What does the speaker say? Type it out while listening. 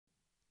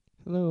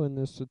Hello, in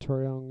this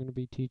tutorial I'm going to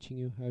be teaching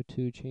you how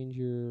to change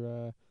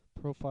your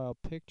profile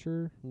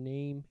picture,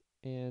 name,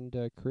 and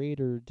create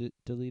or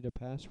delete a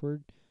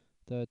password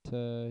that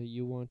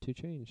you want to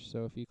change.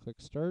 So if you click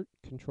Start,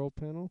 Control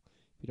Panel,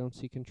 if you don't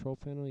see Control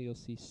Panel, you'll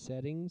see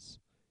Settings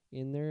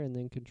in there and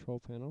then Control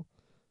Panel.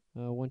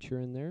 Once you're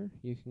in there,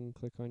 you can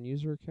click on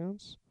User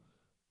Accounts,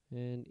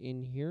 and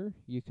in here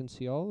you can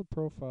see all the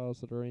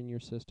profiles that are in your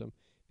system.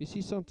 If you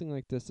see something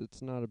like this,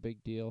 it's not a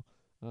big deal.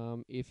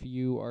 If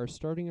you are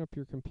starting up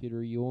your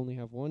computer, you only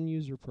have one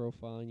user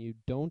profile and you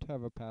don't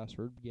have a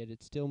password, yet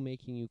it's still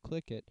making you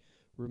click it,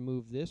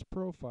 remove this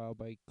profile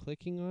by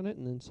clicking on it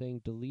and then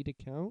saying delete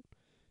account,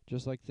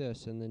 just like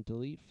this, and then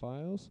delete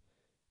files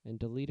and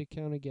delete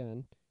account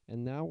again,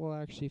 and that will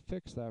actually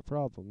fix that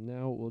problem.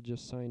 Now it will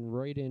just sign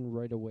right in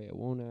right away. It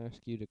won't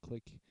ask you to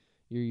click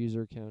your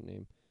user account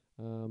name.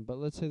 But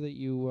let's say that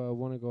you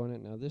want to go on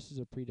it now. This is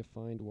a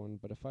predefined one,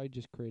 but if I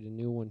just create a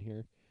new one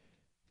here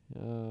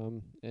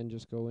and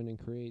just go in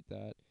and create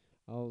that,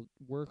 I'll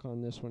work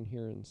on this one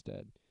here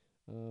instead.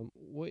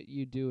 What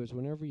you do is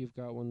whenever you've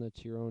got one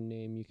that's your own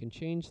name, you can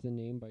change the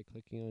name by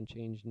clicking on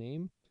change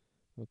name.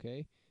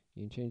 Okay,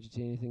 you can change it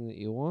to anything that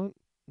you want.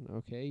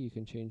 Okay, you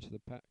can change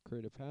the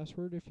create a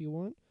password if you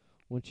want.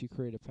 Once you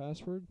create a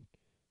password,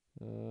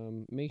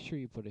 make sure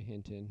you put a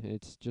hint in.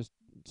 It's just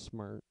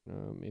smart.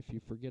 If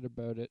you forget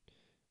about it,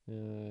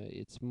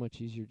 it's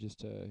much easier just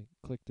to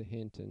click the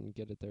hint and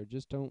get it there.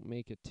 Just don't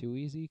make it too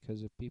easy,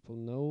 because if people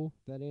know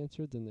that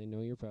answer, then they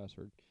know your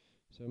password.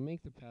 So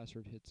make the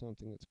password hit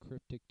something that's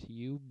cryptic to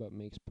you but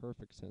makes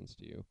perfect sense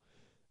to you.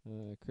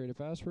 Create a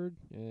password,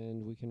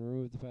 and we can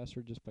remove the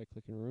password just by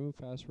clicking remove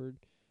password,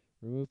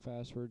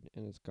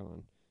 and it's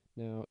gone.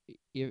 Now,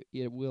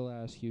 it will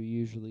ask you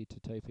usually to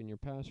type in your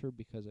password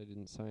because I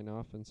didn't sign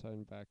off and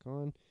sign back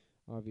on.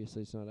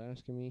 Obviously, it's not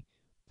asking me,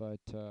 but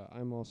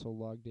I'm also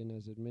logged in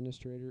as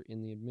administrator.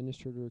 In the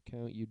administrator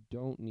account, you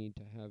don't need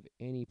to have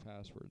any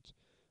passwords.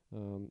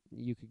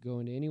 You could go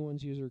into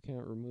anyone's user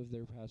account, remove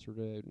their password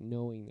without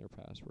knowing their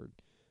password.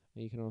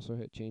 And you can also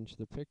hit change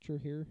the picture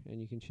here,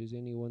 and you can choose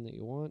any one that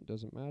you want,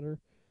 doesn't matter.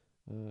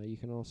 You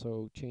can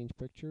also change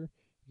picture.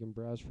 You can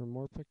browse for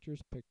more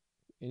pictures, pick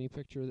any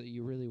picture that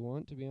you really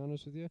want, to be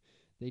honest with you.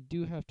 They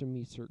do have to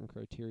meet certain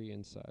criteria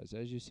in size.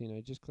 As you've seen, I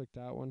just clicked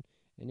that one,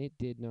 and it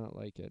did not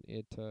like it.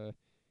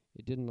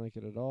 It didn't like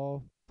it at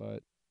all,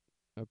 but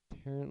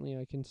apparently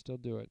I can still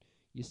do it.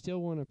 You still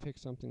want to pick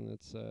something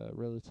that's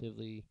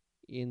relatively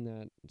in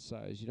that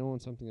size. You don't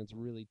want something that's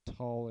really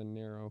tall and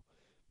narrow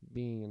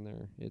being in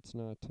there. It's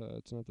not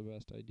the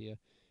best idea.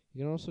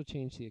 You can also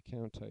change the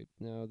account type.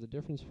 Now, the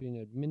difference between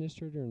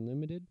administrator and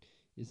limited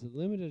is the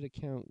limited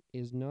account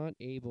is not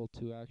able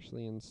to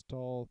actually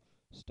install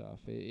stuff.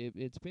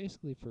 It's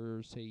basically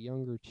for, say,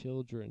 younger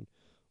children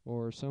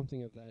or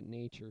something of that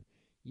nature.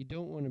 You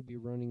don't want to be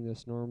running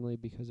this normally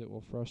because it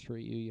will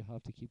frustrate you. You'll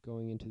have to keep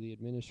going into the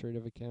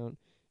administrative account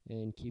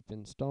and keep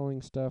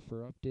installing stuff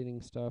or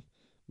updating stuff.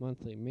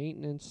 Monthly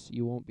maintenance,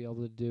 you won't be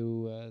able to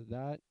do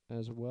that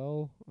as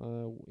well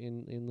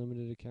in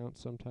limited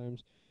accounts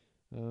sometimes.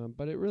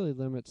 But it really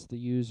limits the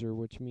user,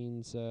 which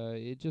means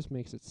it just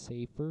makes it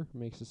safer,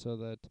 makes it so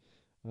that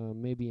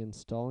maybe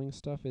installing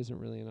stuff isn't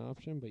really an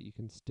option, but you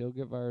can still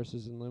get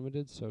viruses in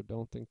limited, so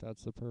don't think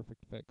that's the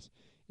perfect fix.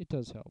 It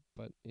does help,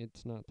 but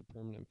it's not the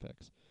permanent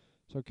fix.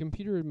 So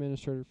computer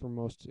administrator for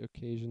most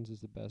occasions is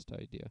the best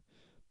idea.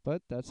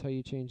 But that's how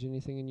you change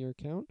anything in your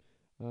account.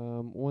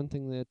 One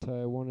thing that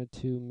I wanted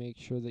to make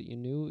sure that you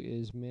knew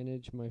is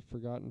manage my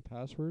forgotten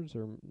passwords,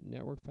 or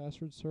network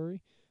passwords,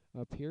 sorry,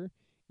 up here.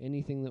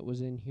 Anything that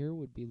was in here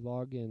would be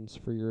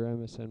logins for your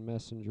MSN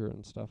Messenger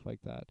and stuff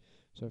like that.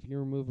 So if you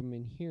remove them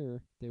in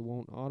here, they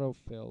won't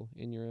autofill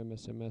in your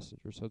MSN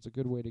Messenger. So it's a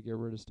good way to get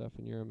rid of stuff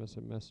in your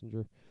MSN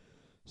Messenger.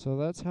 So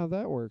that's how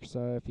that works.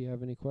 If you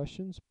have any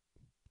questions,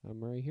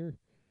 I'm right here.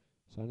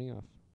 Signing off.